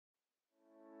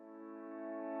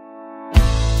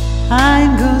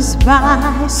Time goes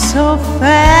by so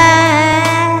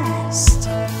fast.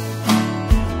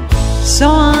 So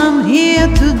I'm here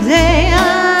today,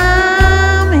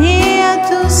 I'm here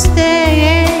to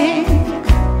stay.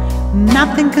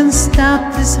 Nothing can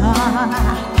stop this heart.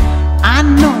 I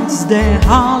know it's the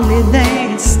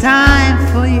holiday. It's time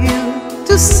for you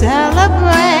to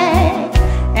celebrate.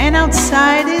 And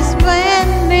outside is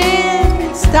raining.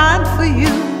 It's time for you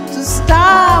to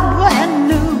start brand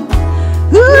new.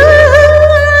 Ooh, I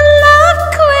love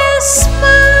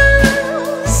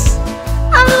Christmas.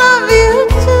 I love you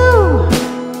too.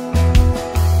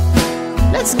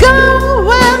 Let's go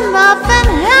where nothing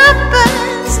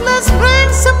happens. Let's bring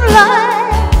some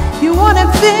light. You wanna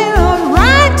feel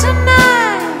alright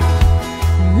tonight?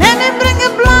 Let me bring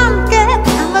a blanket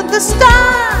under the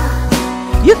stars.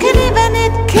 You can even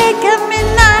eat cake at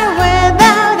midnight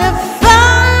without a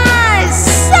fight.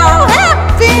 So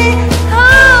happy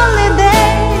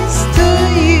holidays to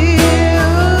you.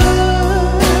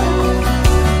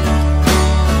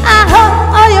 I hope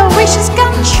all your wishes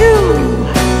come true.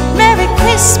 Merry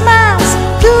Christmas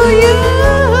to you.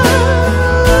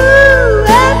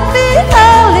 Happy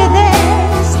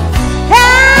holidays.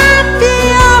 Happy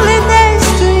holidays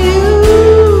to you.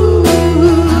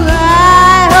 I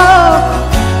hope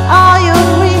all your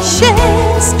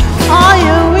wishes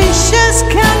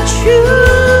come true.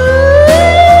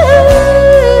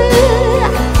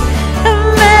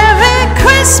 Merry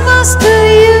Christmas to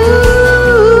you.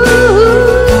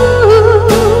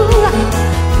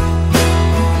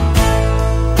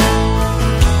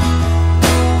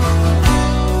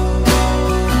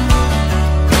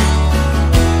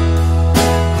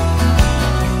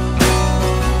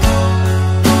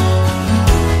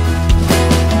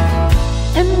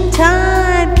 And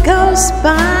time goes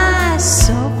by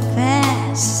so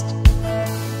fast.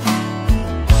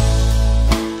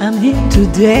 I'm here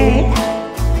today,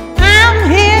 I'm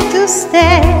here to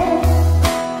stay.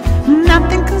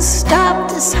 Nothing can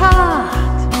stop this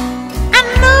heart. I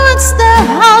know it's the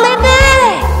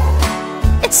holiday.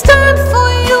 It's time for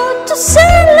you to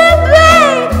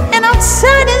celebrate. And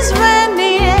outside is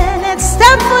raining. It's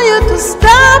time for you to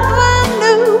start brand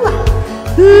new.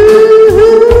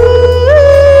 Ooh.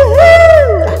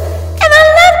 And I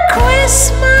love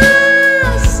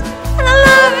Christmas. And I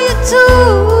love you too.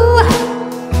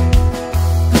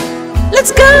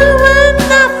 Let's go where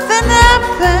nothing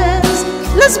happens.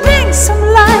 Let's bring some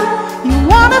light. You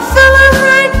wanna feel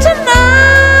alright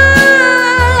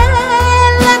tonight?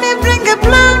 Let me bring a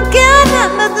blanket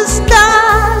under the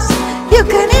stars. You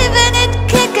can even eat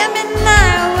cake at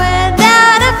midnight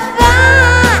without a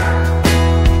fight.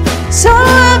 So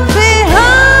happy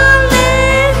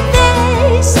holidays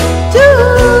to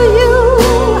you.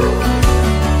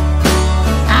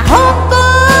 I hope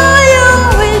all your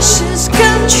wishes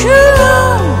come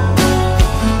true.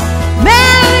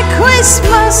 Merry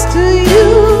Christmas to you.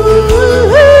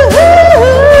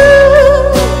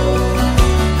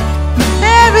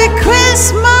 Merry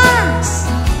Christmas.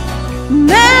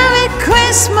 Merry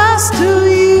Christmas to you.